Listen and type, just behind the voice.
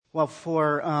Well,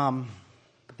 for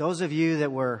those of you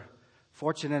that were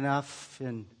fortunate enough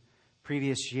in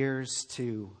previous years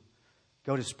to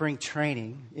go to spring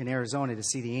training in Arizona to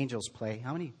see the Angels play,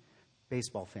 how many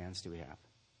baseball fans do we have?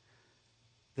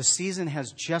 The season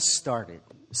has just started.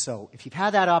 So if you've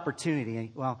had that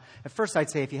opportunity, well, at first I'd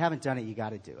say if you haven't done it, you got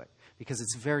to do it because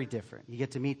it's very different. You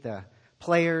get to meet the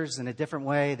players in a different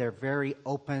way. They're very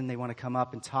open. They want to come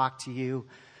up and talk to you.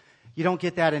 You don't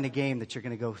get that in a game that you're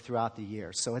going to go throughout the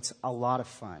year. So it's a lot of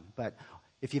fun. But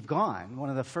if you've gone, one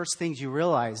of the first things you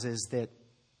realize is that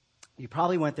you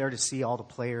probably went there to see all the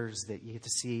players that you get to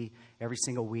see every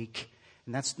single week.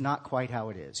 And that's not quite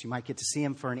how it is. You might get to see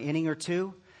them for an inning or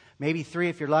two, maybe three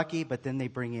if you're lucky, but then they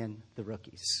bring in the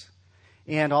rookies.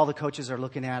 And all the coaches are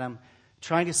looking at them,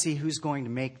 trying to see who's going to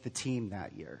make the team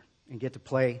that year and get to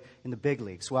play in the big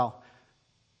leagues. Well,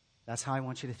 that's how I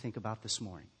want you to think about this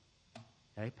morning.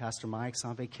 Okay, Pastor Mike's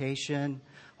on vacation.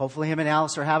 Hopefully him and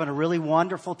Alice are having a really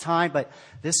wonderful time. But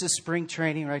this is spring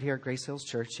training right here at Grace Hills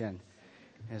Church. And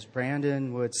as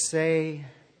Brandon would say,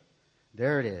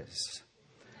 there it is.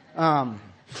 The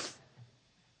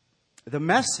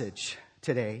message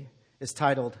today is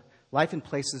titled, Life in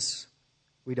Places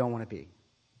We Don't Want to Be.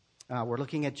 We're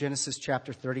looking at Genesis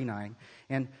chapter 39.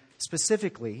 And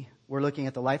specifically, we're looking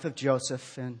at the life of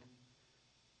Joseph and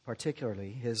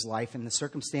particularly his life in the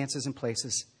circumstances and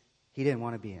places he didn't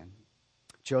want to be in.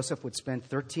 Joseph would spend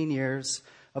 13 years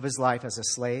of his life as a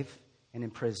slave and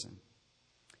in prison.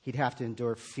 He'd have to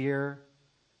endure fear,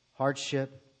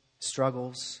 hardship,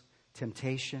 struggles,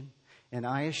 temptation. And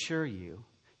I assure you,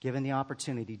 given the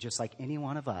opportunity, just like any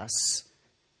one of us,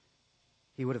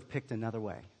 he would have picked another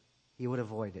way. He would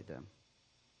have avoided them.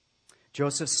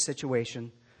 Joseph's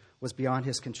situation was beyond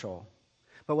his control.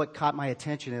 But what caught my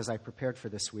attention as I prepared for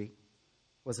this week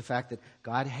was the fact that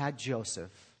God had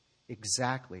Joseph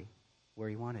exactly where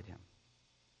he wanted him.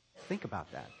 Think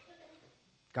about that.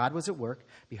 God was at work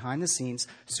behind the scenes,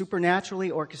 supernaturally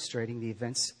orchestrating the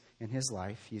events in his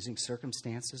life, using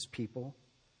circumstances, people,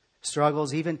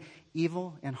 struggles, even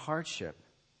evil and hardship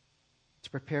to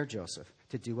prepare Joseph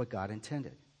to do what God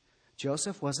intended.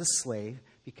 Joseph was a slave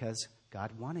because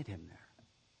God wanted him there.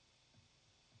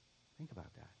 Think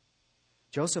about that.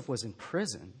 Joseph was in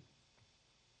prison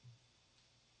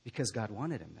because God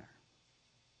wanted him there.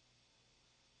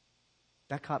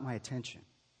 That caught my attention.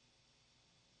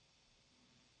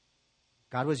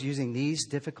 God was using these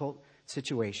difficult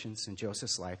situations in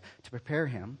Joseph's life to prepare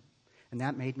him, and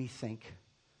that made me think,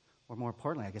 or more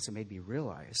importantly, I guess it made me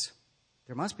realize,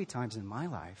 there must be times in my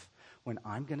life when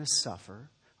I'm going to suffer,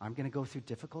 I'm going to go through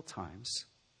difficult times,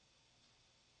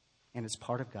 and it's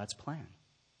part of God's plan.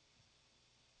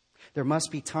 There must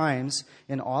be times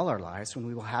in all our lives when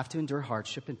we will have to endure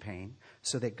hardship and pain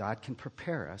so that God can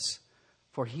prepare us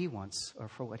for what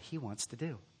He wants to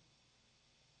do.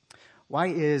 Why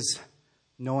is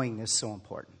knowing this so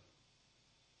important?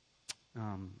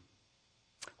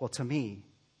 Well, to me,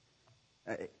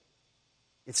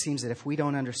 it seems that if we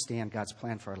don't understand God's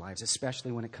plan for our lives,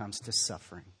 especially when it comes to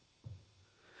suffering,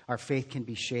 our faith can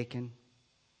be shaken.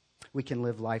 We can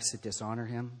live lives that dishonor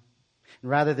Him. And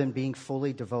rather than being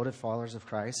fully devoted followers of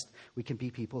Christ, we can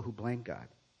be people who blame God,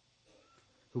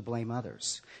 who blame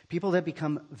others. People that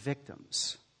become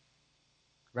victims,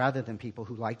 rather than people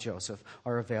who, like Joseph,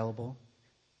 are available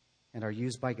and are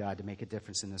used by God to make a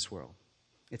difference in this world.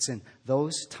 It's in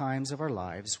those times of our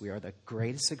lives we are the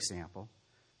greatest example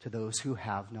to those who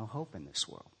have no hope in this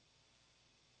world.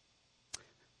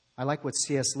 I like what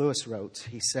C.S. Lewis wrote.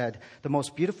 He said, "The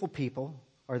most beautiful people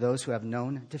are those who have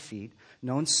known defeat,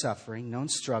 known suffering, known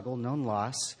struggle, known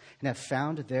loss, and have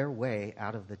found their way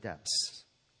out of the depths.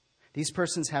 These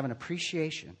persons have an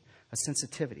appreciation, a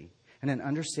sensitivity, and an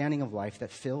understanding of life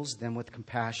that fills them with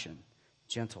compassion,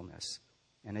 gentleness,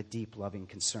 and a deep loving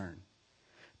concern.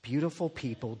 Beautiful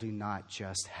people do not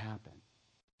just happen."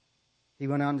 He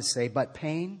went on to say, "But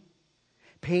pain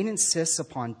insists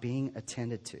upon being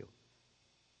attended to.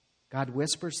 God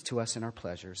whispers to us in our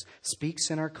pleasures,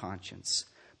 speaks in our conscience,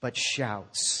 but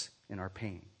shouts in our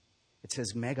pain. It's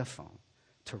His megaphone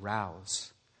to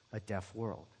rouse a deaf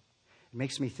world." It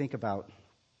makes me think about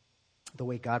the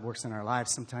way God works in our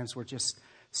lives. Sometimes we're just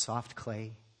soft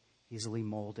clay, easily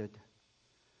molded.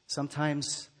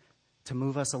 Sometimes to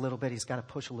move us a little bit, He's got to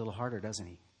push a little harder, doesn't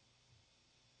He?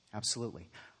 Absolutely.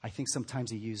 I think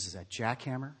sometimes He uses a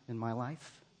jackhammer in my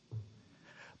life.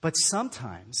 But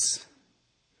sometimes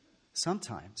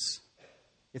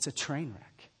it's a train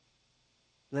wreck,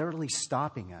 literally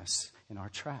stopping us in our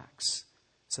tracks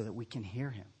so that we can hear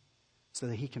Him, so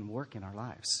that He can work in our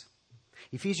lives.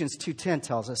 Ephesians 2:10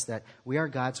 tells us that we are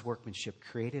God's workmanship,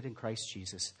 created in Christ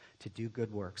Jesus to do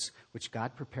good works, which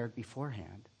God prepared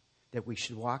beforehand that we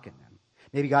should walk in them.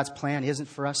 Maybe God's plan isn't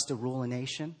for us to rule a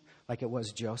nation like it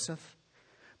was Joseph,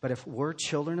 but if we're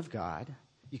children of God,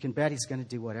 you can bet he's going to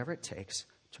do whatever it takes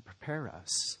to prepare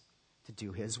us to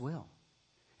do his will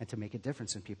and to make a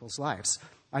difference in people's lives.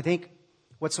 I think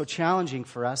what's so challenging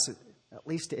for us, at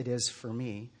least it is for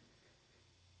me,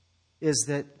 is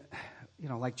that,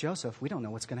 like Joseph, we don't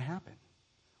know what's going to happen.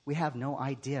 We have no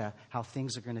idea how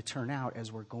things are going to turn out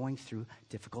as we're going through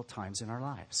difficult times in our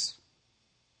lives.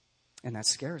 And that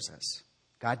scares us.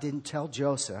 God didn't tell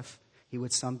Joseph he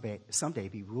would someday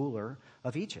be ruler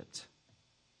of Egypt.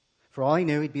 For all he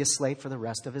knew, he'd be a slave for the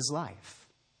rest of his life.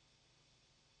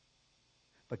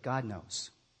 But God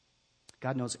knows.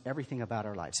 God knows everything about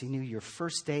our lives. He knew your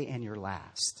first day and your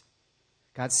last.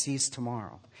 God sees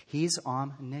tomorrow. He's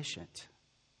omniscient.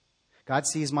 God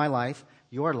sees my life,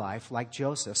 your life, like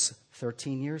Joseph's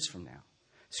 13 years from now.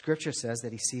 Scripture says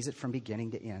that he sees it from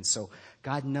beginning to end. So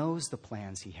God knows the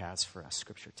plans he has for us,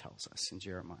 Scripture tells us in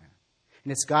Jeremiah.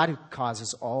 And it's God who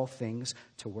causes all things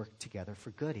to work together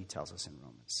for good, he tells us in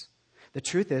Romans. The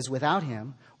truth is, without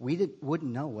him, we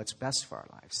wouldn't know what's best for our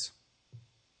lives.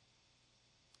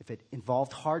 If it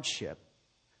involved hardship,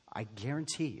 I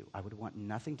guarantee you I would want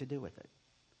nothing to do with it.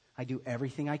 I do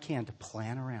everything I can to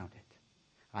plan around it.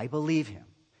 I believe him.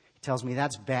 He tells me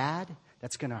that's bad,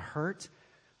 that's going to hurt.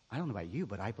 I don't know about you,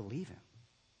 but I believe him.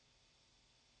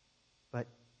 But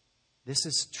this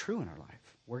is true in our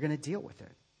life. We're going to deal with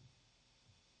it.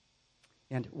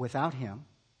 And without him,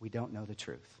 we don't know the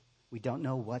truth. We don't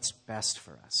know what's best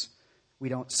for us. We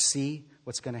don't see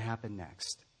what's going to happen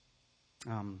next.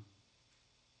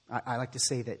 I like to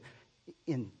say that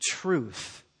in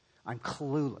truth, I'm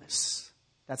clueless.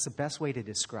 That's the best way to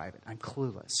describe it. I'm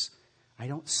clueless. I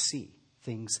don't see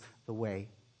things the way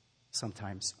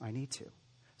sometimes I need to.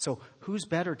 So who's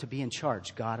better to be in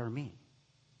charge, God or me?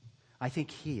 I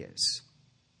think he is.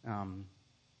 The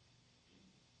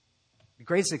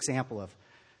greatest example of,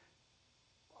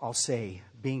 I'll say,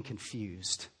 being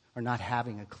confused or not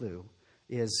having a clue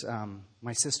is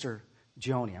my sister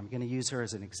Joni. I'm going to use her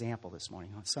as an example this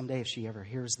morning. Someday if she ever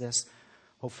hears this,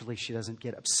 hopefully she doesn't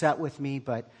get upset with me,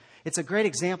 but it's a great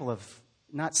example of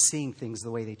not seeing things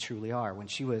the way they truly are. When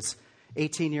she was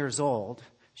 18 years old,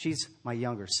 she's my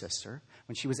younger sister.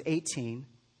 When she was 18,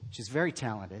 she's very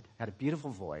talented, had a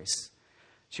beautiful voice.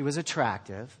 She was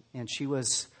attractive, and she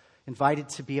was invited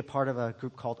to be a part of a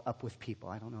group called Up With People.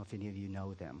 I don't know if any of you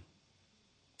know them.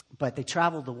 But they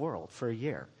traveled the world for a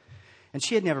year. And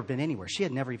she had never been anywhere. She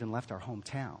had never even left our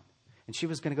hometown. And she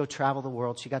was going to go travel the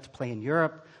world. She got to play in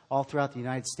Europe, all throughout the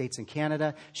United States and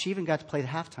Canada. She even got to play the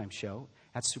halftime show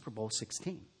at Super Bowl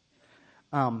 16.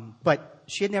 But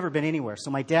she had never been anywhere.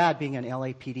 So my dad, being an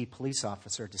LAPD police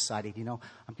officer, decided, I'm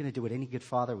going to do what any good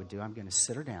father would do. I'm going to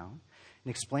sit her down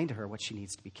and explain to her what she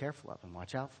needs to be careful of and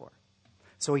watch out for.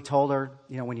 So he told her,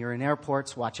 when you're in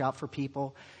airports, watch out for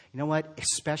people. You know what?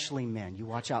 Especially men. You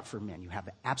watch out for men. You have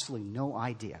absolutely no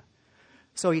idea.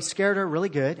 So he scared her really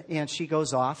good, and she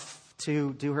goes off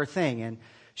to do her thing. And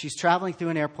she's traveling through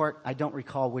an airport. I don't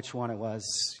recall which one it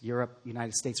was, Europe,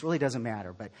 United States. Really doesn't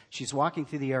matter. But she's walking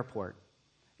through the airport,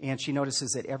 and she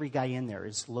notices that every guy in there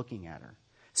is looking at her,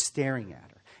 staring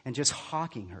at her, and just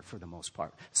hawking her for the most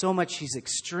part. So much she's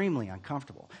extremely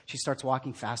uncomfortable. She starts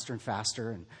walking faster and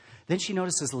faster, and then she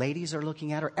notices ladies are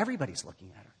looking at her. Everybody's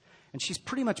looking at her. And she's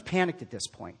pretty much panicked at this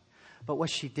point. But what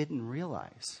she didn't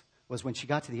realize was when she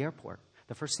got to the airport,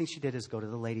 the first thing she did is go to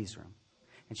the ladies' room.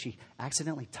 And she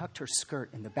accidentally tucked her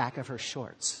skirt in the back of her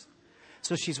shorts.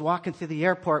 So she's walking through the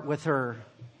airport with her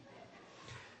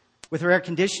air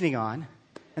conditioning on.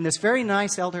 And this very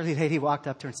nice elderly lady walked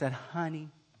up to her and said, honey.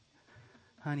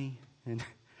 And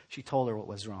she told her what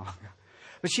was wrong.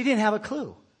 But she didn't have a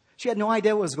clue. She had no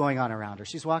idea what was going on around her.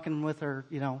 She's walking with her,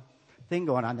 thing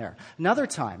going on there. Another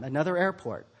time, another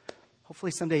airport.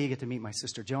 Hopefully someday you get to meet my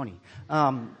sister Joni.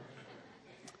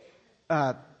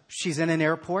 She's in an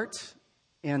airport,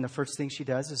 and the first thing she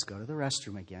does is go to the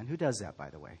restroom again. Who does that,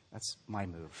 by the way? That's my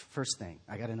move. First thing.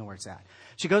 I got to know where it's at.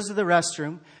 She goes to the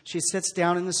restroom. She sits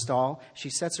down in the stall.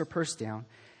 She sets her purse down,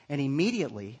 and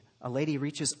immediately a lady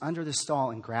reaches under the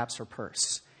stall and grabs her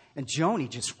purse. And Joni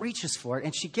just reaches for it,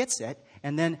 and she gets it,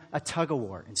 and then a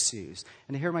tug-of-war ensues.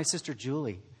 And to hear my sister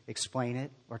Julie explain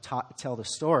it or tell the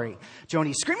story,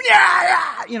 Joni screaming,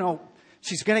 yeah!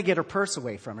 She's going to get her purse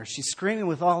away from her. She's screaming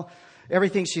with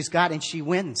everything she's got, and she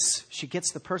wins. She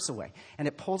gets the purse away. And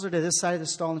it pulls her to this side of the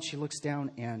stall, and she looks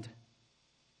down, and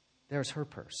there's her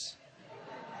purse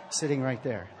sitting right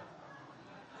there.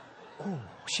 oh,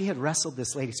 she had wrestled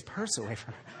this lady's purse away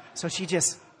from her. So she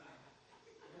just,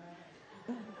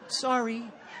 sorry,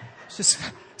 just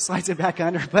slides it back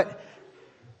under. But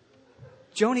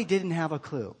Joni didn't have a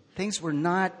clue. Things were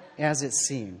not as it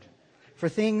seemed. For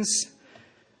things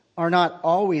are not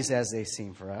always as they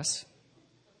seem for us.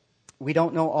 We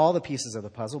don't know all the pieces of the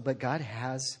puzzle, but God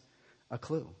has a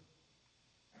clue.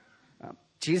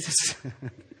 Jesus,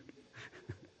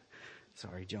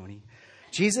 sorry, Joni.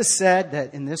 Jesus said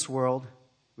that in this world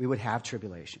we would have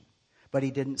tribulation, but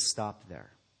he didn't stop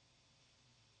there.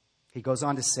 He goes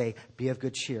on to say, be of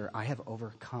good cheer. I have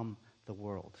overcome the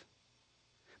world.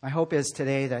 My hope is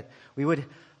today that we would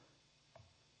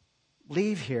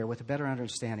leave here with a better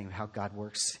understanding of how God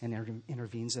works and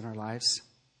intervenes in our lives,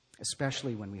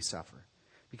 especially when we suffer.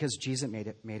 Because Jesus made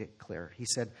it clear. He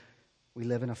said, we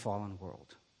live in a fallen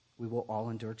world. We will all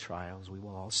endure trials. We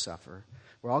will all suffer.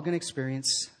 We're all going to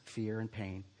experience fear and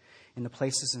pain in the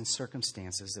places and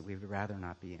circumstances that we would rather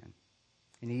not be in.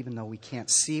 And even though we can't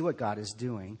see what God is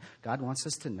doing, God wants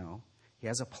us to know he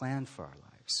has a plan for our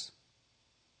lives.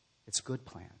 It's good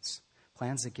plans.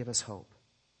 Plans that give us hope.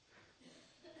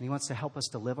 And he wants to help us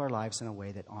to live our lives in a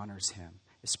way that honors him,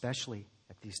 especially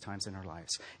at these times in our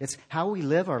lives. It's how we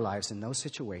live our lives in those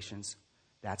situations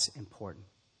that's important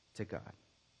to God.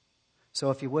 So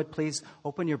if you would, please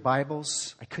open your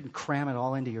Bibles. I couldn't cram it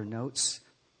all into your notes.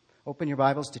 Open your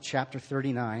Bibles to chapter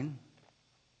 39.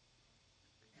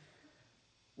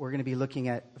 We're going to be looking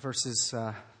at verses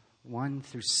 1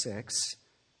 through 6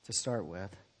 to start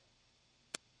with.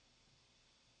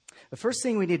 The first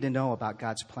thing we need to know about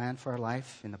God's plan for our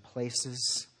life in the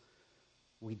places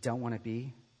we don't want to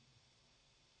be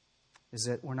is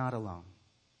that we're not alone.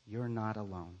 You're not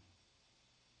alone.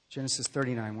 Genesis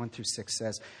 39, 1 through 6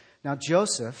 says, now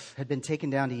Joseph had been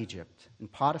taken down to Egypt,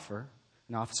 and Potiphar,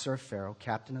 an officer of Pharaoh,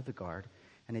 captain of the guard,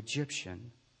 an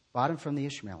Egyptian, bought him from the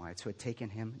Ishmaelites who had taken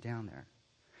him down there.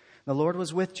 The Lord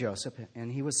was with Joseph,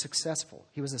 and he was successful.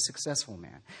 He was a successful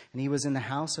man. And he was in the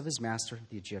house of his master,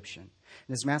 the Egyptian. And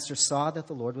his master saw that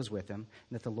the Lord was with him,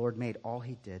 and that the Lord made all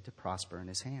he did to prosper in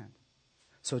his hand.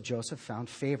 So Joseph found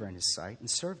favor in his sight and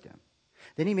served him.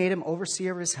 Then he made him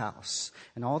overseer of his house,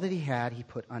 and all that he had he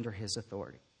put under his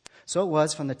authority. So it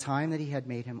was from the time that he had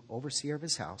made him overseer of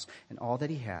his house, and all that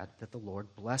he had, that the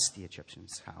Lord blessed the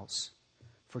Egyptian's house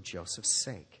for Joseph's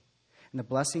sake. And the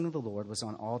blessing of the Lord was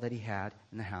on all that he had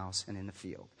in the house and in the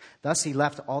field. Thus he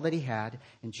left all that he had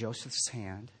in Joseph's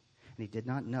hand, and he did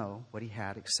not know what he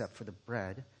had except for the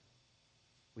bread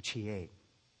which he ate.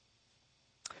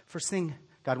 First thing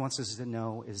God wants us to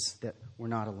know is that we're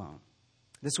not alone.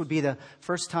 This would be the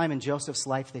first time in Joseph's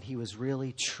life that he was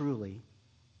really, truly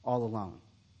all alone.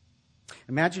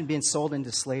 Imagine being sold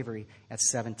into slavery at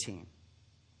 17.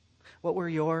 What were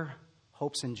your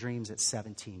hopes and dreams at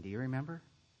 17? Do you remember?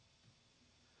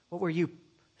 What were you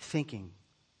thinking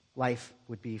life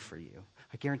would be for you?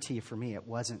 I guarantee you, for me, it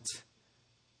wasn't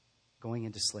going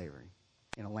into slavery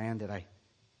in a land that I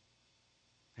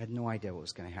had no idea what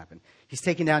was going to happen. He's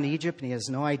taken down to Egypt, and he has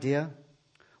no idea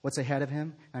what's ahead of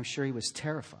him. I'm sure he was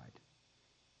terrified.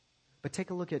 But take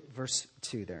a look at verse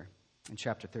 2 there in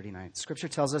chapter 39. Scripture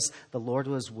tells us the Lord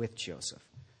was with Joseph.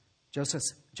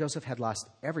 Joseph had lost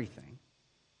everything,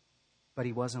 but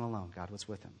he wasn't alone. God was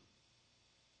with him.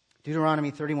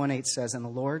 Deuteronomy 31:8 says, and the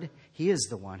Lord, he is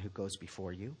the one who goes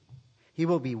before you. He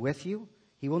will be with you.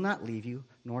 He will not leave you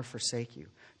nor forsake you.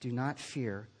 Do not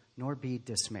fear nor be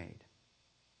dismayed.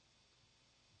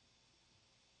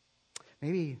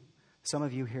 Maybe some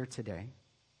of you here today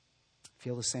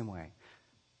feel the same way.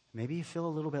 Maybe you feel a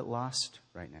little bit lost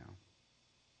right now.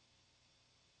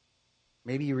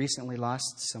 Maybe you recently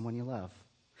lost someone you love.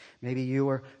 Maybe you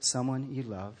or someone you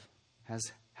love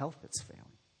has health that's failing.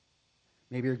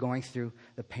 Maybe you're going through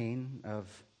the pain of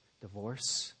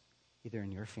divorce, either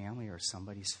in your family or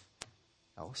somebody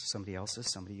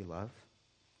else's, somebody you love.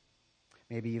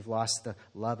 Maybe you've lost the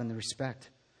love and the respect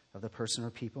of the person or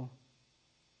people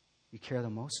you care the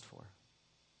most for.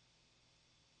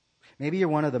 Maybe you're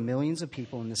one of the millions of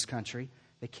people in this country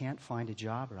that can't find a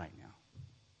job right now.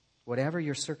 Whatever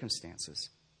your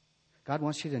circumstances, God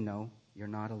wants you to know you're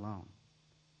not alone.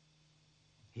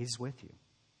 He's with you.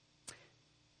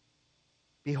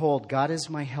 Behold, God is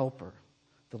my helper.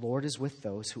 The Lord is with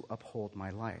those who uphold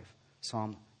my life.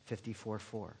 Psalm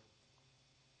 54:4.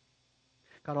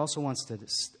 God also wants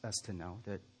us to know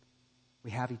that we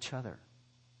have each other.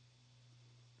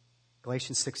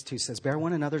 Galatians 6:2 says, bear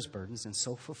one another's burdens and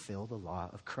so fulfill the law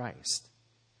of Christ.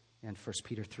 And 1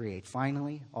 Peter 3:8,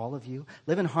 finally, all of you,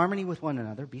 live in harmony with one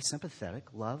another, be sympathetic,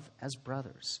 love as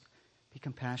brothers, be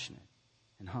compassionate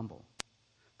and humble.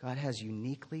 God has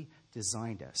uniquely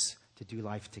designed us to do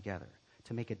life together,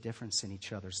 to make a difference in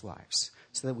each other's lives,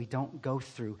 so that we don't go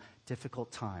through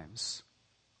difficult times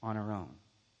on our own.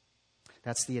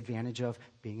 That's the advantage of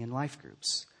being in life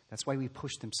groups. That's why we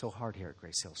push them so hard here at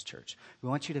Grace Hills Church. We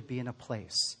want you to be in a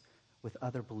place with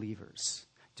other believers,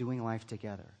 doing life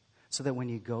together, so that when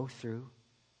you go through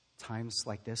times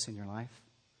like this in your life,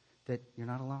 that you're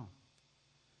not alone.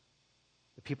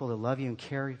 The people that love you and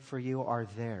care for you are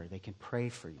there. They can pray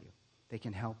for you. They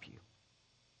can help you.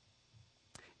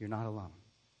 You're not alone.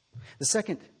 The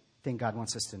second thing God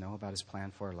wants us to know about his plan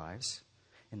for our lives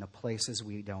in the places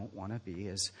we don't want to be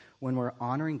is when we're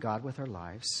honoring God with our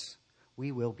lives,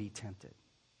 we will be tempted.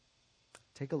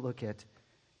 Take a look at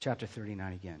chapter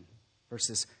 39 again,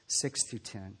 verses 6 through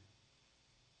 10.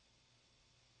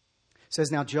 It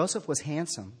says, "Now Joseph was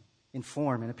handsome in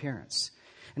form and appearance.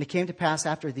 And it came to pass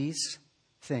after these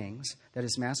things that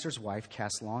his master's wife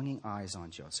cast longing eyes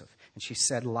on Joseph. And she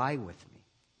said, 'Lie with me.'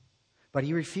 But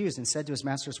he refused and said to his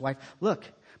master's wife,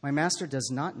 'Look, my master does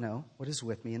not know what is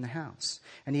with me in the house.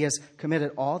 And he has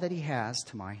committed all that he has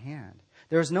to my hand.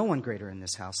 There is no one greater in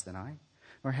this house than I,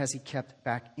 nor has he kept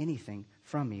back anything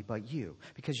from me but you,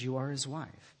 because you are his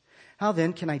wife. How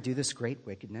then can I do this great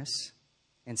wickedness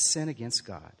and sin against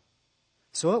God?'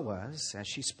 So it was, as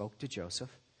she spoke to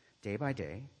Joseph day by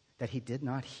day, that he did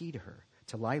not heed her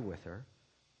to lie with her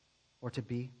or to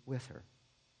be with her."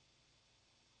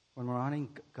 When we're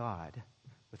honoring God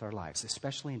with our lives,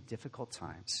 especially in difficult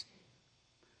times,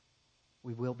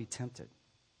 we will be tempted.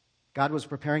 God was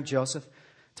preparing Joseph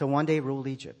to one day rule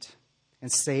Egypt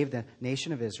and save the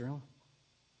nation of Israel.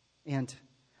 And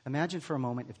imagine for a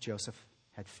moment if Joseph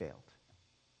had failed.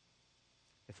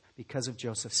 If because of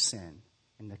Joseph's sin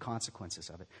and the consequences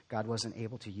of it, God wasn't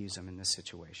able to use him in this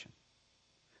situation.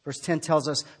 Verse 10 tells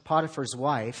us Potiphar's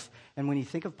wife, and when you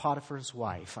think of Potiphar's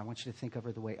wife, I want you to think of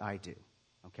her the way I do.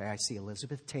 Okay, I see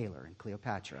Elizabeth Taylor in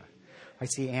Cleopatra. I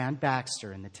see Anne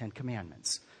Baxter in the Ten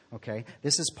Commandments. Okay,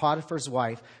 this is Potiphar's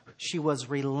wife. She was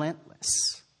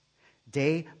relentless,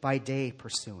 day by day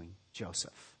pursuing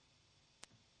Joseph.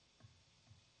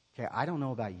 Okay, I don't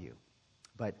know about you,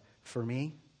 but for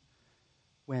me,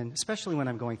 especially when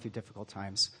I'm going through difficult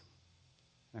times,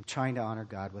 I'm trying to honor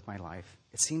God with my life,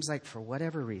 it seems like for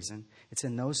whatever reason, it's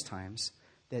in those times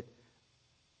that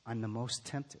I'm the most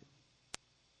tempted.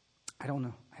 I don't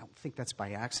know. I don't think that's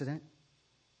by accident.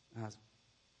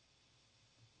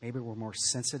 Maybe we're more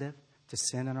sensitive to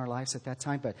sin in our lives at that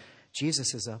time, but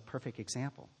Jesus is a perfect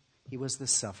example. He was the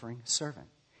suffering servant.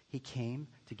 He came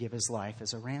to give his life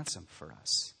as a ransom for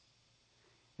us.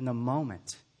 In the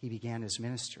moment he began his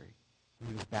ministry, when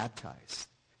he was baptized,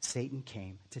 Satan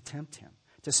came to tempt him,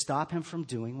 to stop him from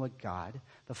doing what God,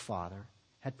 the Father,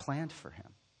 had planned for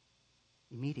him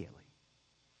immediately.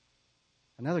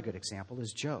 Another good example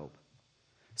is Job.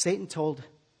 Satan told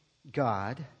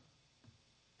God,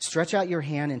 "Stretch out your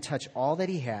hand and touch all that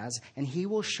he has, and he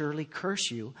will surely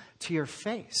curse you to your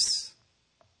face."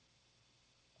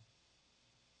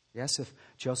 Yes, if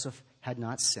Joseph had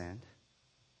not sinned,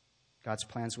 God's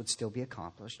plans would still be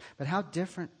accomplished. But how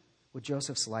different would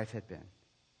Joseph's life have been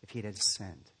if he had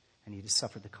sinned and he had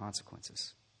suffered the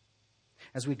consequences?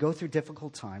 As we go through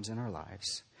difficult times in our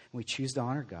lives, and we choose to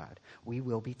honor God, we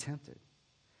will be tempted.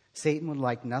 Satan would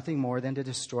like nothing more than to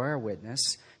destroy our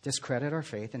witness, discredit our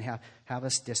faith, and have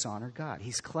us dishonor God.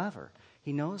 He's clever.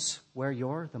 He knows where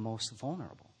you're the most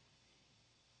vulnerable.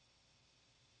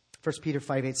 1 Peter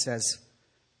 5:8 says,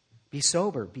 "Be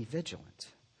sober, be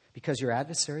vigilant, because your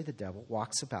adversary, the devil,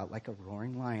 walks about like a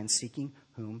roaring lion, seeking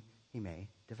whom he may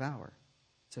devour."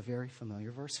 It's a very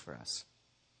familiar verse for us.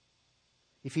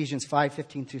 Ephesians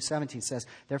 5:15 through 17 says,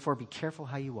 "Therefore be careful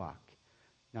how you walk,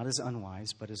 not as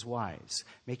unwise, but as wise,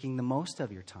 making the most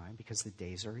of your time because the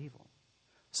days are evil.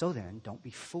 So then, don't be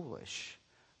foolish,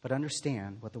 but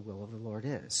understand what the will of the Lord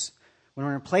is." When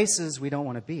we're in places we don't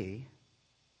want to be,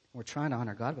 we're trying to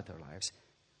honor God with our lives,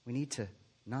 we need to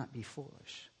not be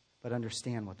foolish, but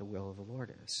understand what the will of the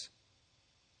Lord is.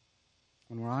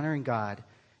 When we're honoring God,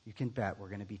 you can bet we're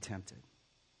going to be tempted.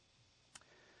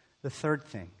 The third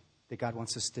thing that God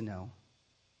wants us to know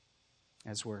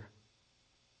as we're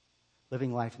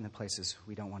living life in the places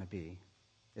we don't want to be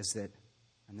is that,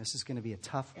 and this is going to be a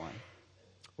tough one,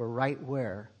 we're right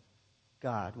where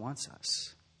God wants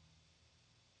us.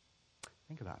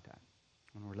 Think about that.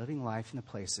 When we're living life in the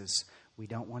places we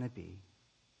don't want to be,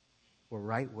 we're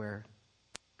right where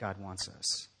God wants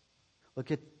us.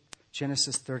 Look at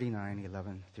Genesis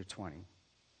 39:11 through 20.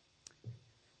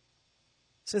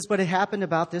 It says, "But it happened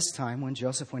about this time when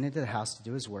Joseph went into the house to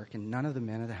do his work, and none of the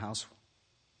men of the house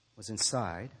was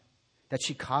inside, that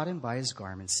she caught him by his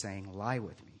garment, saying, 'Lie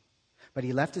with me.' But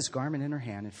he left his garment in her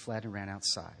hand and fled and ran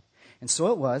outside. And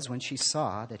so it was, when she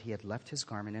saw that he had left his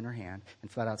garment in her hand and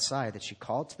fled outside, that she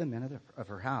called to the men of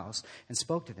her house and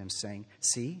spoke to them, saying,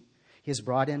 "See, he has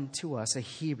brought in to us a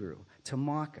Hebrew to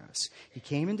mock us. He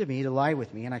came into me to lie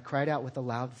with me, and I cried out with a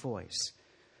loud voice."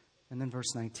 And then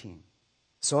verse 19.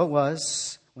 So it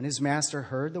was, when his master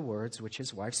heard the words which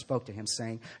his wife spoke to him,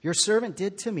 saying, "Your servant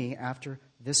did to me after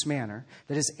this manner,"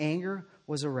 that his anger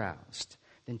was aroused.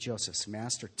 Then Joseph's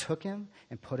master took him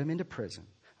and put him into prison,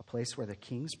 a place where the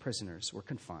king's prisoners were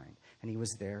confined, and he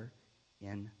was there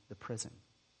in the prison.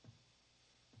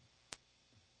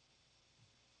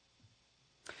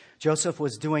 Joseph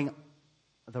was doing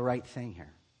the right thing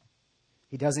here.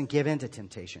 He doesn't give in to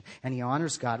temptation, and he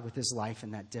honors God with his life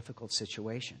in that difficult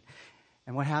situation.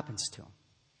 And what happens to him?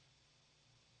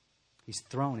 He's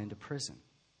thrown into prison.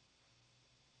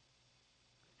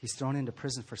 He's thrown into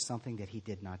prison for something that he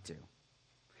did not do.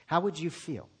 How would you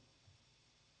feel?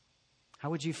 How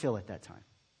would you feel at that time?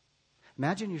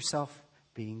 Imagine yourself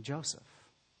being Joseph.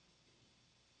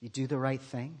 You do the right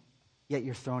thing, yet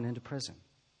you're thrown into prison.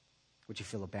 Would you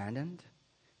feel abandoned,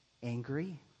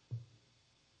 angry,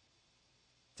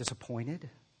 disappointed?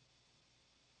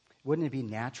 Wouldn't it be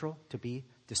natural to be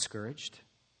discouraged?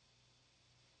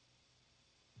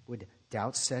 Would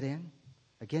doubt set in?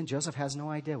 Again, Joseph has no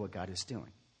idea what God is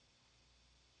doing.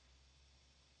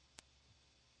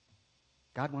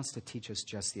 God wants to teach us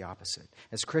just the opposite.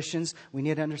 As Christians, we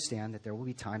need to understand that there will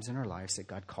be times in our lives that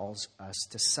God calls us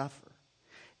to suffer.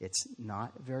 It's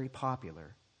not very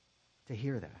popular to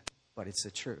hear that, but it's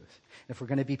the truth. If we're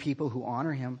going to be people who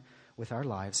honor him with our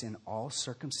lives in all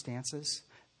circumstances,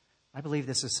 I believe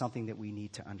this is something that we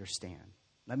need to understand.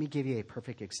 Let me give you a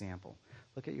perfect example.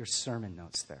 Look at your sermon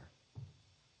notes there.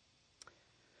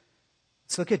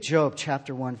 Let's look at Job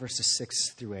chapter 1, verses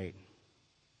 6 through 8.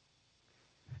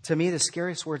 To me, the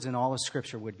scariest words in all of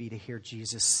Scripture would be to hear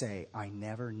Jesus say, "I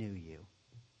never knew you."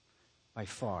 By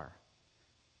far,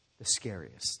 the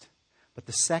scariest. But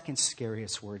the second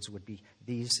scariest words would be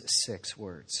these 6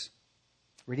 words.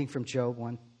 Reading from Job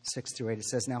 1, 6 through 8, it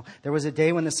says, "Now there was a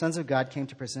day when the sons of God came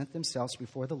to present themselves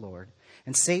before the Lord,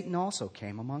 and Satan also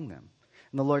came among them.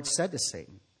 And the Lord said to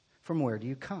Satan, 'From where do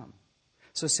you come?'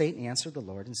 So Satan answered the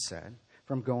Lord and said,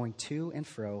 'From going to and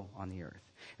fro on the earth,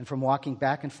 and from walking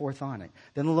back and forth on it.'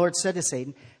 Then the Lord said to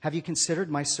Satan, 'Have you considered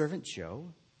my servant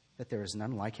Job, that there is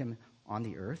none like him on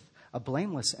the earth, a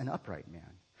blameless and upright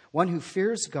man, one who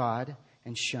fears God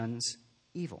and shuns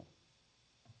evil?'"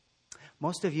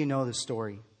 Most of you know the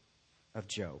story of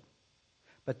Job,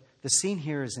 but the scene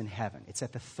here is in heaven. It's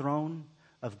at the throne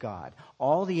of God.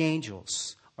 All the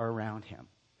angels are around him,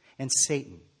 and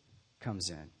Satan comes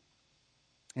in.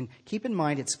 And keep in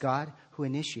mind, it's God who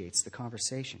initiates the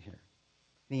conversation here.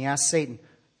 And he asks Satan,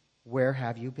 "Where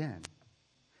have you been?"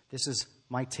 This is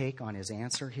my take on his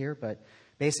answer here, but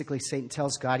basically Satan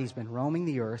tells God he's been roaming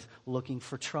the earth looking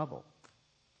for trouble.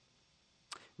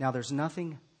 Now, there's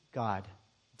nothing God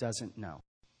doesn't know.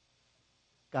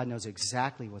 God knows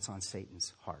exactly what's on Satan's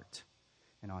heart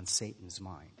and on Satan's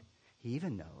mind. He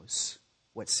even knows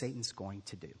what Satan's going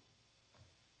to do.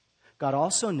 God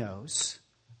also knows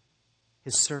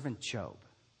his servant Job.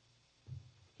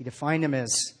 He defined him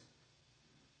as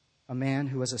a man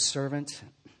who was a servant.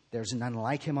 There's none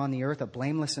like him on the earth, a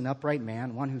blameless and upright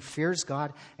man, one who fears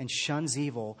God and shuns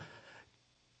evil.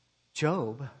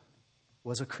 Job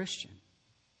was a Christian.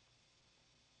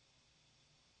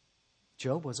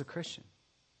 Job was a Christian.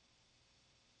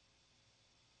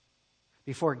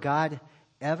 Before God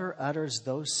ever utters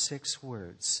those 6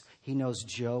 words, he knows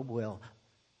Job will.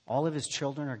 All of his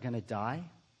children are going to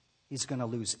die. He's going to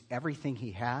lose everything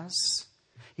he has.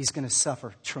 He's going to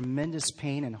suffer tremendous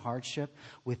pain and hardship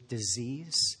with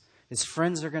disease. His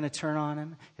friends are going to turn on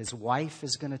him. His wife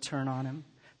is going to turn on him.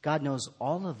 God knows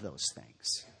all of those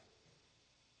things.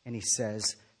 And he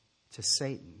says to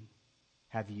Satan,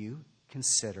 "Have you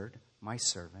considered my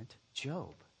servant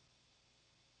Job?"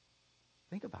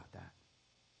 Think about that.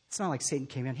 It's not like Satan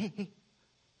came in, hey,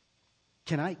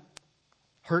 can I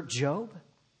hurt Job?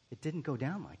 It didn't go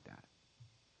down like that.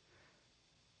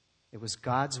 It was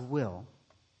God's will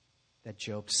that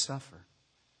Job suffer.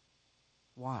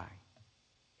 Why?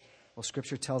 Well,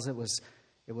 Scripture tells it was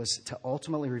to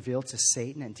ultimately reveal to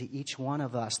Satan and to each one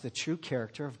of us the true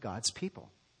character of God's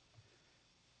people.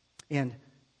 And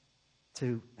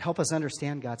to help us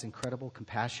understand God's incredible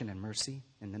compassion and mercy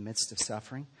in the midst of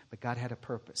suffering, but God had a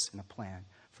purpose and a plan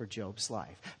for Job's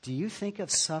life. Do you think of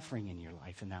suffering in your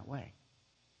life in that way?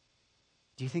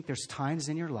 Do you think there's times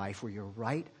in your life where you're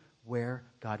right where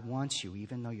God wants you,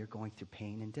 even though you're going through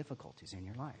pain and difficulties in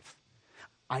your life?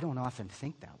 I don't often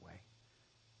think that way.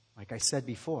 Like I said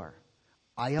before,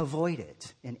 I avoid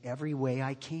it in every way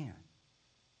I can.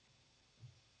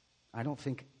 I don't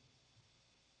think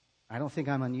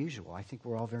I'm unusual. I think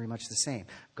we're all very much the same.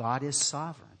 God is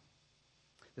sovereign.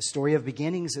 The story of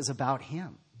beginnings is about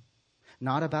him,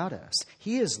 not about us.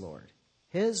 He is Lord.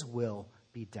 His will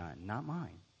be done, not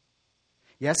mine.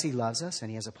 Yes, he loves us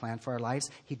and he has a plan for our lives.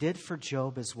 He did for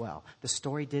Job as well. The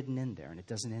story didn't end there, and it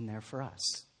doesn't end there for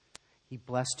us. He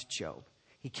blessed Job.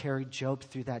 He carried Job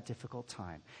through that difficult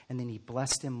time, and then he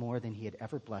blessed him more than he had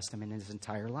ever blessed him in his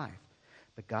entire life.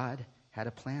 But God had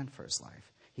a plan for his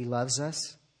life. He loves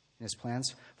us, and his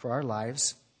plans for our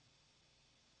lives,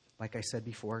 like I said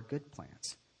before, are good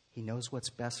plans. He knows what's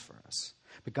best for us.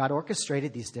 But God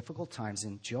orchestrated these difficult times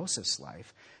in Joseph's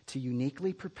life to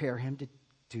uniquely prepare him to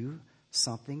do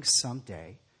something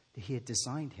someday that he had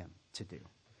designed him to do.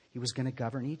 He was going to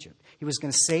govern Egypt. He was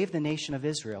going to save the nation of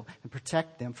Israel and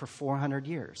protect them for 400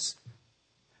 years.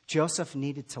 Joseph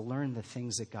needed to learn the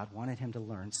things that God wanted him to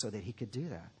learn so that he could do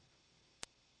that.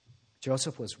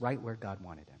 Joseph was right where God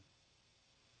wanted him.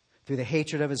 Through the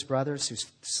hatred of his brothers, through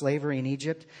slavery in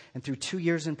Egypt, and through 2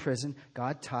 years in prison,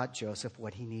 God taught Joseph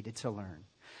what he needed to learn.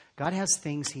 God has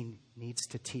things he needs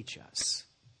to teach us.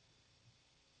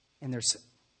 And there's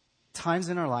times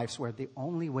in our lives where the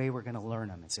only way we're going to learn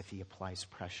them is if he applies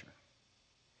pressure.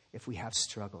 If we have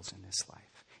struggles in this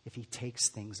life. If he takes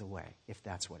things away. If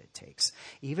that's what it takes.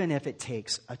 Even if it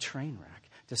takes a train wreck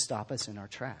to stop us in our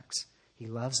tracks. He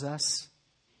loves us.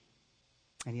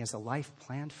 And he has a life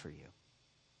planned for you.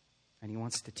 And he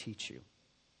wants to teach you.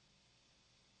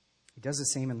 He does the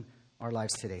same in our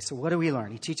lives today. So what do we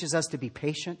learn? He teaches us to be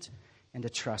patient and to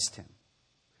trust him.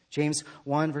 James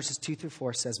 1, verses 2 through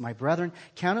 4 says, "My brethren,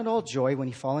 count it all joy when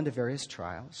you fall into various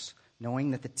trials,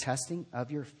 knowing that the testing of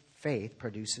your faith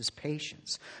produces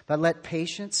patience. But let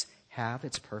patience have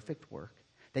its perfect work,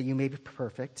 that you may be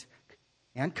perfect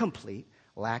and complete,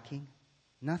 lacking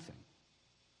nothing."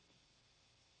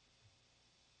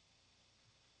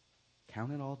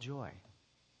 Count it all joy.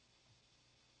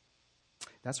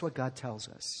 That's what God tells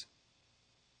us.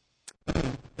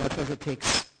 Because it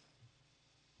takes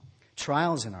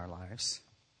trials in our lives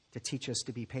to teach us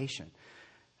to be patient.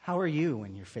 How are you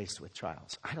when you're faced with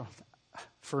trials?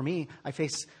 For me,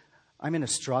 I'm in a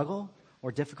struggle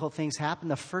or difficult things happen.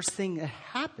 The first thing that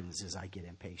happens is I get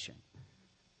impatient.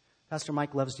 Pastor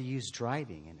Mike loves to use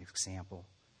driving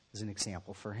as an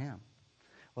example for him.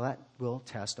 Well, that will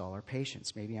test all our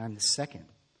patience. Maybe I'm the second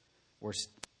worst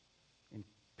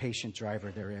impatient driver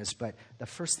there is. But the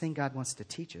first thing God wants to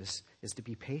teach us is to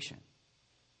be patient.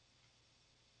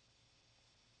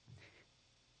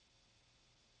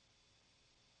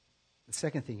 The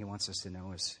second thing he wants us to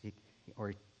know is, he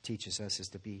teaches us, is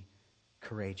to be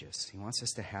courageous. He wants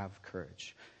us to have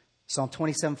courage. Psalm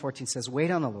 27:14 says, "Wait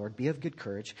on the Lord, be of good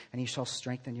courage, and he shall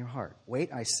strengthen your heart."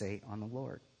 Wait, I say, on the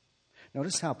Lord.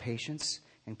 Notice how patience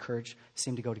and courage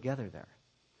seem to go together there.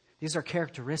 These are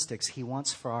characteristics he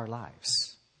wants for our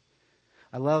lives.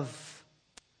 I love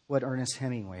what Ernest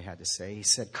Hemingway had to say. He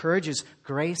said, "Courage is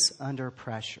grace under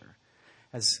pressure."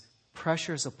 As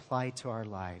pressure is applied to our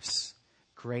lives,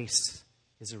 grace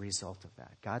is a result of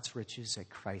that. God's riches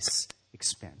at Christ's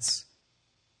expense.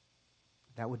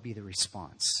 That would be the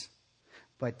response.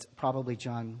 But probably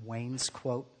John Wayne's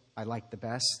quote I like the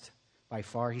best by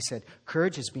far. He said,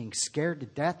 "Courage is being scared to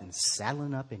death and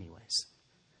saddling up anyways."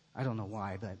 I don't know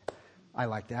why, but I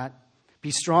like that.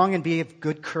 "Be strong and be of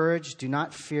good courage. Do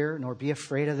not fear nor be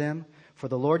afraid of them. For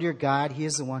the Lord your God, he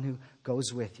is the one who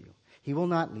goes with you. He will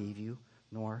not leave you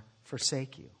nor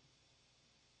forsake you."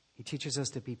 He teaches us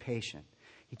to be patient.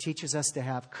 He teaches us to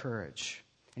have courage.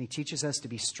 And he teaches us to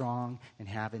be strong and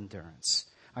have endurance.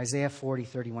 Isaiah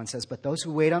 40:31 says, "But those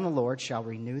who wait on the Lord shall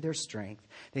renew their strength.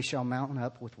 They shall mount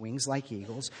up with wings like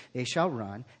eagles. They shall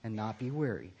run and not be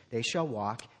weary. They shall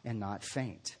walk and not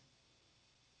faint."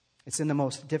 It's in the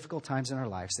most difficult times in our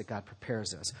lives that God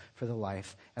prepares us for the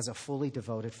life as a fully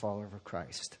devoted follower of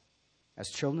Christ. As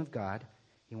children of God,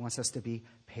 he wants us to be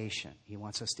patient. He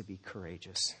wants us to be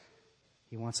courageous.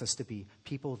 He wants us to be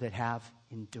people that have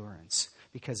endurance.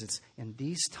 Because it's in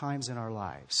these times in our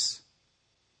lives,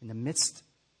 in the midst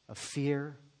of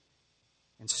fear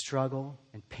and struggle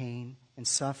and pain and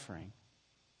suffering,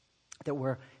 that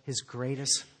we're his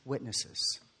greatest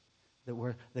witnesses, that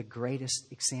we're the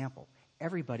greatest example.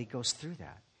 Everybody goes through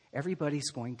that.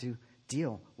 Everybody's going to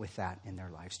deal with that in their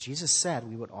lives. Jesus said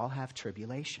we would all have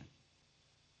tribulation.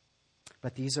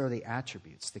 But these are the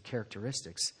attributes, the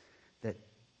characteristics that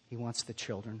he wants the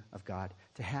children of God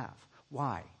to have.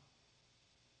 Why?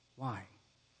 Why?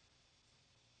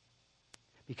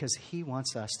 Because he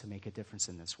wants us to make a difference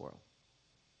in this world.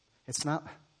 It's not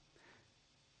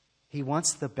He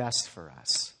wants the best for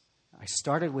us. I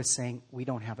started with saying we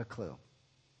don't have a clue.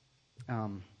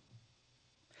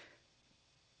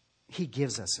 He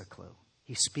gives us a clue.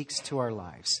 He speaks to our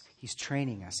lives. He's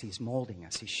training us. He's molding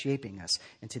us. He's shaping us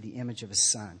into the image of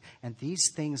His Son. And these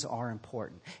things are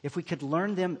important. If we could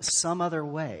learn them some other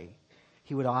way,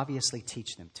 He would obviously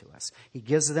teach them to us. He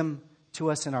gives them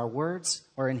to us in our words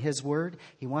or in His Word.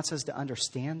 He wants us to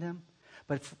understand them.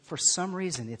 But for some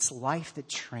reason, it's life that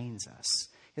trains us.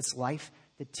 It's life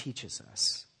that teaches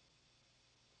us.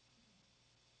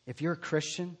 If you're a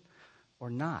Christian or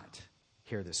not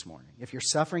here this morning, if you're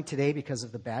suffering today because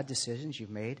of the bad decisions you've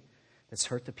made that's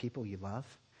hurt the people you love,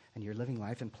 and you're living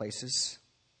life in places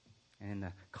and in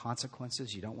the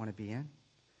consequences you don't want to be in,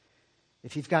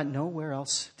 if you've got nowhere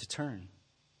else to turn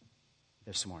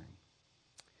this morning,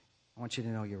 I want you to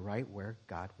know you're right where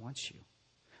God wants you.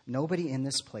 Nobody in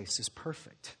this place is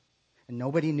perfect. And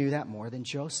nobody knew that more than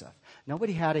Joseph.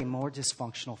 Nobody had a more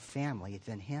dysfunctional family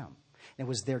than him. It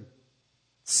was their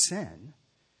sin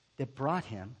that brought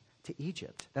him to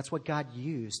Egypt. That's what God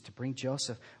used to bring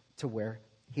Joseph to where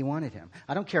He wanted him.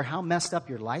 I don't care how messed up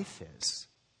your life is.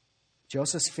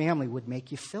 Joseph's family would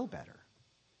make you feel better.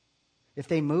 If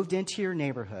they moved into your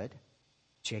neighborhood,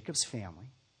 Jacob's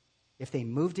family, if they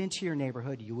moved into your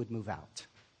neighborhood, you would move out.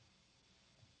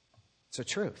 It's the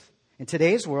truth. In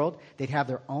today's world, they'd have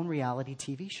their own reality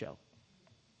TV show.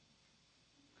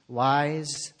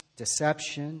 Lies,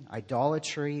 deception,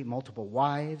 idolatry, multiple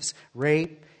wives,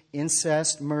 rape,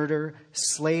 incest, murder,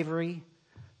 slavery.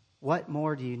 What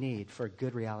more do you need for a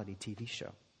good reality TV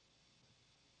show?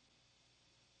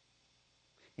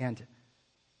 And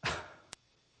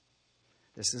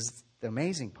this is the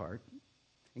amazing part.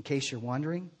 In case you're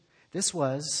wondering, this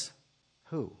was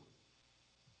who?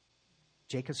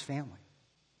 Jacob's family.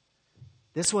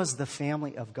 This was the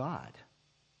family of God.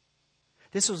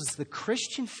 This was the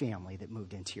Christian family that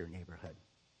moved into your neighborhood.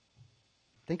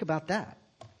 Think about that.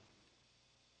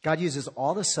 God uses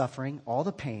all the suffering, all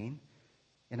the pain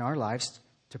in our lives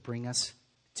to bring us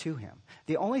to Him.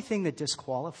 The only thing that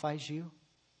disqualifies you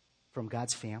from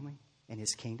God's family and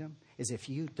His kingdom is if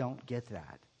you don't get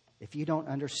that. If you don't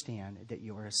understand that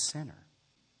you are a sinner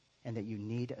and that you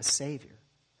need a Savior.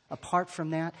 Apart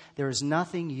from that, there is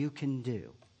nothing you can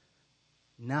do.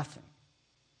 Nothing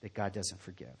that God doesn't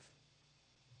forgive.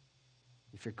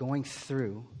 If you're going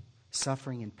through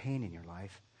suffering and pain in your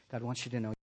life, God wants you to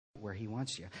know where He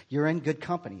wants you. You're in good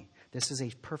company. This is a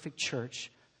perfect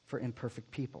church for imperfect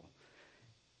people.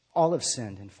 All have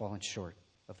sinned and fallen short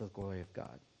of the glory of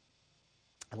God.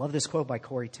 I love this quote by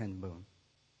Corrie ten Boom.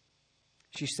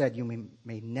 She said, "You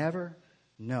may never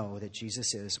know that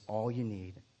Jesus is all you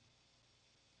need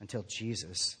until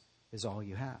Jesus is all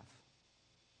you have."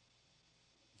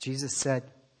 Jesus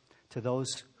said to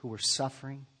those who were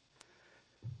suffering,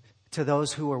 to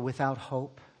those who are without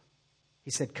hope,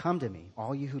 He said, "Come to me,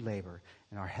 all you who labor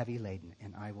and are heavy laden,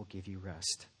 and I will give you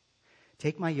rest.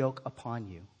 Take my yoke upon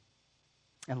you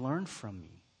and learn from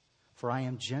me, for I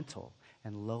am gentle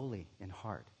and lowly in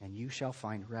heart, and you shall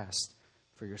find rest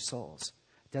for your souls."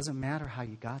 It doesn't matter how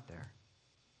you got there.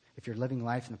 If you're living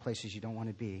life in the places you don't want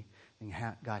to be,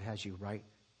 then God has you right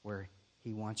where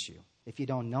He wants you. If you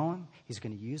don't know Him, He's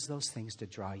going to use those things to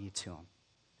draw you to Him.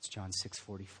 It's John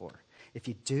 6:44. If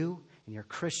you do, and you're a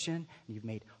Christian, and you've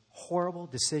made horrible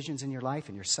decisions in your life,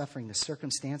 and you're suffering the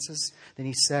circumstances, then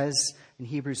He says in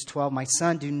Hebrews 12, "My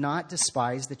son, do not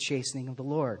despise the chastening of the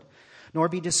Lord, nor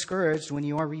be discouraged when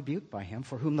you are rebuked by Him.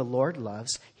 For whom the Lord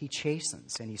loves, He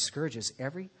chastens, and He scourges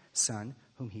every son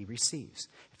whom He receives."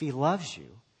 If He loves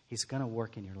you, He's going to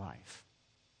work in your life.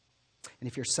 And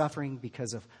if you're suffering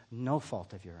because of no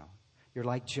fault of your own, you're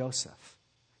like Joseph.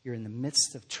 You're in the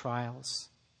midst of trials,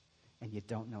 and you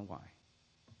don't know why.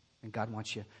 And God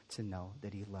wants you to know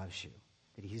that He loves you,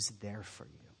 that He's there for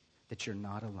you, that you're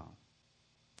not alone.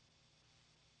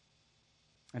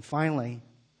 And finally,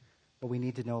 what we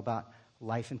need to know about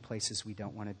life in places we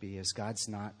don't want to be is God's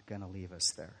not going to leave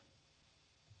us there.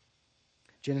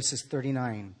 Genesis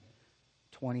 39,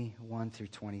 21 through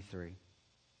 23.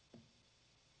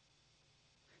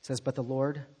 It says, "But the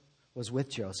Lord was with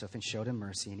Joseph and showed him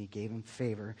mercy, and He gave him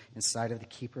favor in sight of the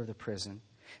keeper of the prison.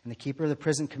 And the keeper of the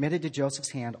prison committed to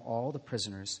Joseph's hand all the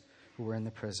prisoners who were in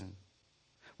the prison.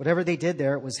 Whatever they did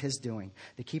there, it was his doing.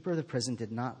 The keeper of the prison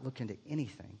did not look into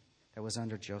anything that was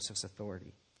under Joseph's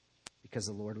authority, because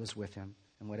the Lord was with him,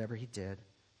 and whatever he did,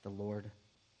 the Lord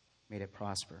made it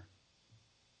prosper."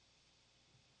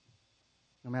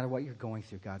 No matter what you're going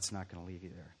through, God's not going to leave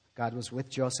you there. God was with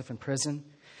Joseph in prison.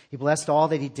 He blessed all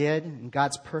that he did. In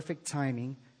God's perfect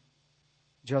timing,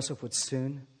 Joseph would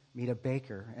soon meet a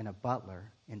baker and a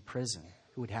butler in prison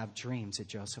who would have dreams that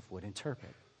Joseph would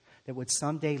interpret, that would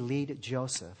someday lead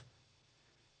Joseph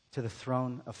to the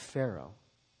throne of Pharaoh,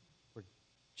 where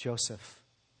Joseph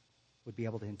would be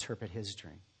able to interpret his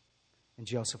dream. And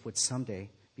Joseph would someday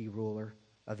be ruler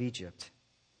of Egypt.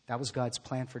 That was God's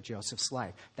plan for Joseph's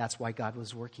life. That's why God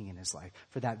was working in his life,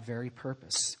 for that very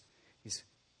purpose. He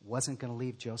wasn't going to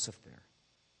leave Joseph there.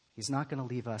 He's not going to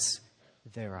leave us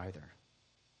there either.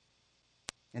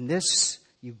 In this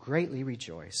you greatly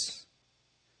rejoice,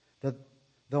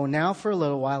 though now for a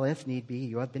little while, if need be,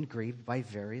 you have been grieved by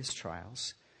various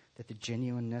trials, that the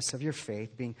genuineness of your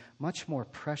faith, being much more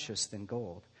precious than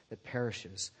gold that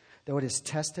perishes, though it is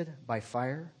tested by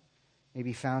fire, may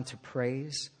be found to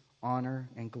praise, honor,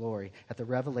 and glory at the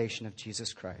revelation of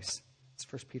Jesus Christ. It's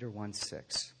 1 Peter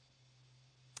 1:6.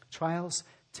 Trials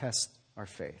test our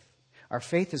faith. Our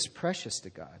faith is precious to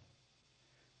God.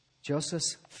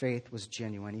 Joseph's faith was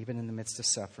genuine, even in the midst of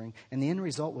suffering, and the end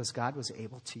result was God was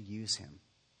able to use him.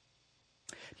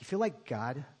 Do you feel like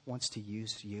God wants to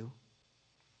use you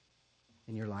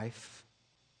in your life?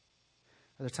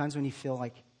 Are there times when you feel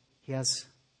like he has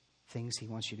things he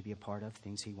wants you to be a part of,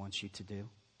 things he wants you to do?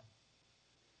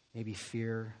 Maybe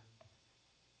fear,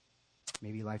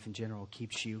 maybe life in general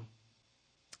keeps you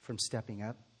from stepping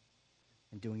up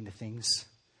and doing the things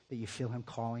that you feel him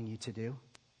calling you to do.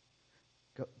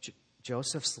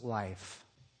 Joseph's life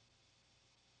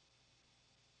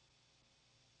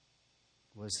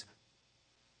was,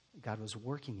 God was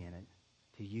working in it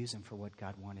to use him for what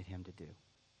God wanted him to do.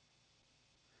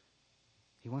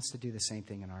 He wants to do the same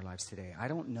thing in our lives today. I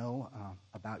don't know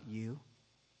about you,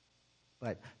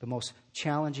 but the most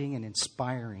challenging and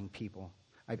inspiring people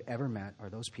I've ever met are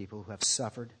those people who have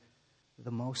suffered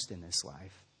the most in this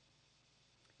life,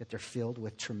 yet they're filled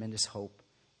with tremendous hope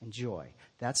and joy.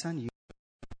 That's unusual.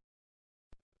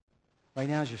 Right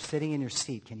now, as you're sitting in your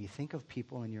seat, can you think of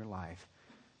people in your life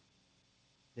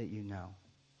that you know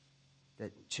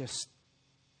that just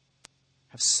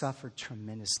have suffered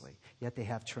tremendously, yet they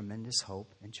have tremendous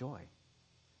hope and joy?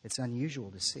 It's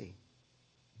unusual to see.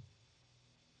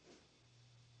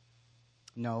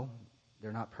 No,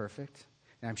 they're not perfect.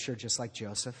 And I'm sure just like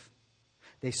Joseph,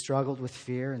 they struggled with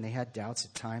fear and they had doubts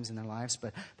at times in their lives,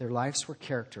 but their lives were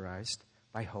characterized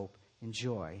by hope and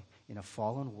joy in a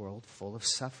fallen world full of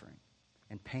suffering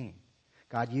and pain.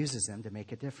 God uses them to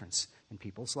make a difference in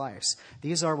people's lives.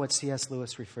 These are what C.S.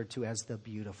 Lewis referred to as the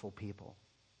beautiful people.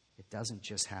 It doesn't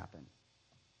just happen.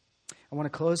 I want to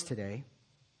close today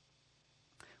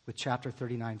with chapter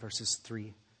 39, verses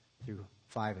 3 through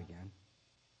 5 again.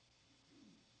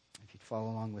 If you'd follow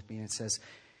along with me, and it says,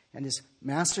 "And his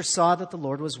master saw that the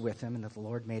Lord was with him, and that the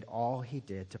Lord made all he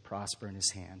did to prosper in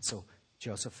his hand. So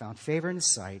Joseph found favor in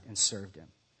his sight and served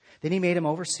him. Then he made him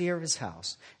overseer of his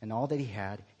house, and all that he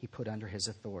had he put under his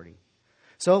authority.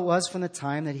 So it was from the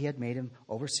time that he had made him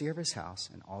overseer of his house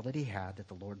and all that he had that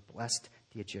the Lord blessed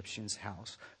the Egyptian's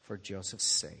house for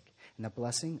Joseph's sake. And the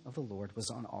blessing of the Lord was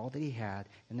on all that he had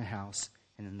in the house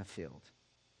and in the field."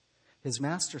 His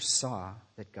master saw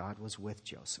that God was with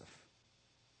Joseph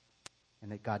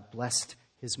and that God blessed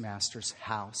his master's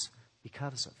house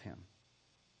because of him.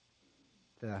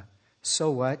 The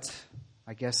so what,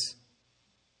 I guess,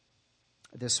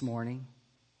 this morning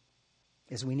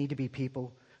is we need to be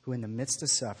people who in the midst of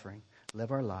suffering live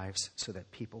our lives so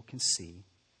that people can see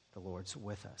the Lord's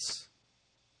with us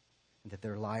and that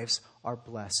their lives are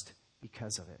blessed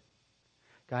because of it.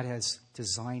 God has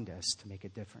designed us to make a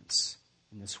difference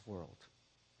in this world.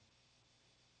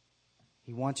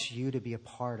 He wants you to be a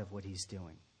part of what he's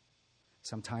doing.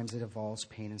 Sometimes it involves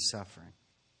pain and suffering.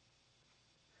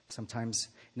 Sometimes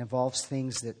it involves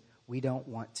things that we don't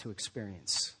want to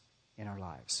experience in our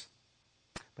lives.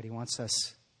 But he wants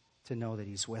us to know that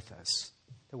he's with us,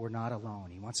 that we're not alone.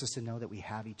 He wants us to know that we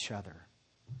have each other.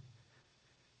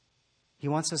 He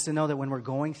wants us to know that when we're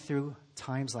going through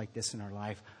times like this in our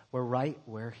life, we're right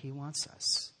where he wants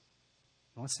us.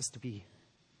 He wants us to be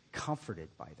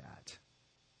comforted by that.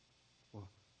 Well,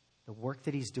 the work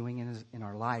that he's doing in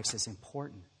our lives is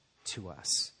important to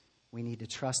us. We need to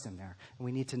trust him there. And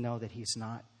we need to know that he's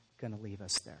not going to leave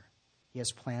us there. He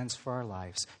has plans for our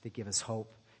lives that give us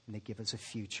hope and that give us a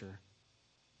future.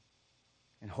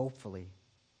 And hopefully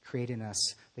create in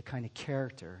us the kind of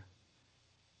character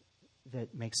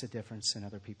that makes a difference in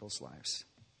other people's lives.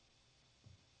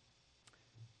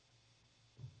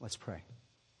 Let's pray.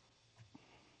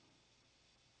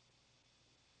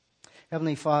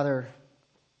 Heavenly Father,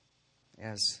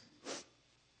 as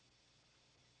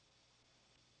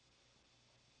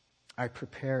I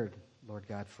prepared, Lord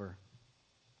God, for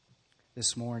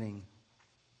this morning,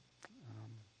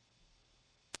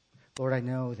 Lord, I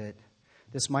know that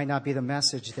This might not be the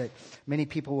message that many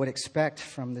people would expect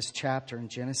from this chapter in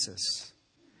Genesis.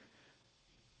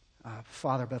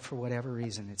 Father, but for whatever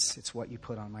reason, it's what you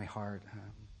put on my heart.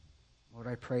 Lord,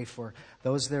 I pray for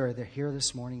those that are here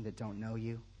this morning that don't know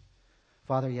you.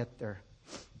 Father, yet they're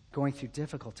going through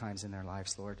difficult times in their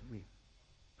lives, Lord. We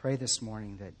pray this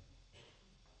morning that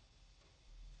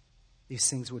these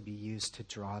things would be used to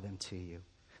draw them to you,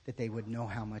 that they would know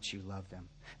how much you love them,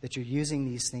 that you're using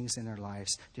these things in their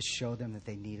lives to show them that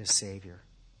they need a Savior.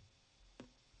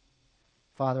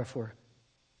 Father, if we're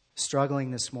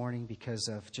struggling this morning because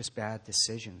of just bad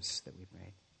decisions that we've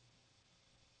made,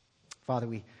 Father,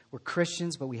 we're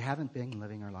Christians, but we haven't been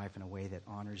living our life in a way that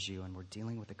honors you, and we're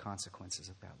dealing with the consequences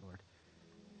of that, Lord.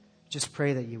 Just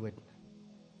pray that you would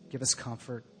give us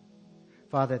comfort.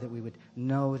 Father, that we would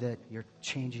know that you're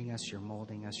changing us, you're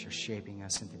molding us, you're shaping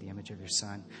us into the image of your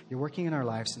Son. You're working in our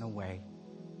lives in a way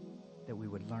that we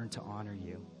would learn to honor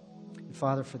you. And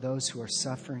Father, for those who are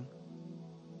suffering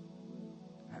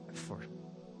for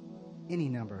any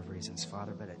number of reasons,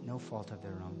 Father, but at no fault of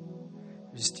their own,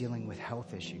 they're just dealing with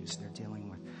health issues, they're dealing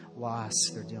with loss,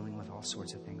 they're dealing with all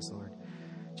sorts of things, Lord.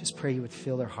 Just pray you would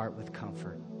fill their heart with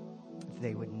comfort, that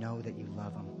they would know that you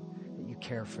love them, that you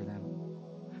care for them.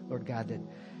 Lord God, that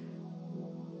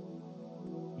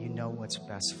you know what's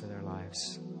best for their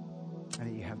lives, and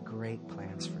that you have great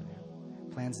plans for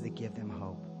them, plans that give them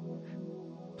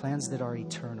hope, plans that are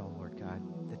eternal, Lord God,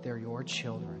 that they're your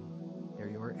children, they're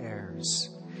your heirs,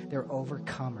 they're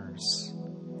overcomers,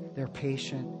 they're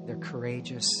patient, they're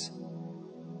courageous,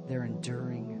 they're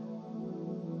enduring,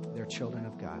 they're children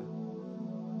of God.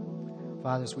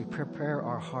 Father, as we prepare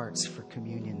our hearts for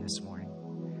communion this morning,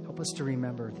 help us to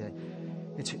remember that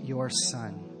it's your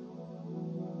Son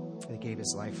that gave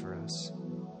his life for us.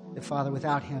 That, Father,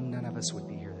 without him, none of us would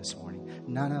be here this morning.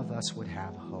 None of us would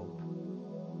have hope.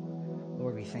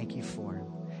 Lord, we thank you for him.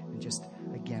 And just,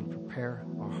 again, prepare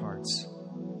our hearts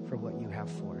for what you have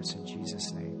for us. In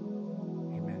Jesus' name.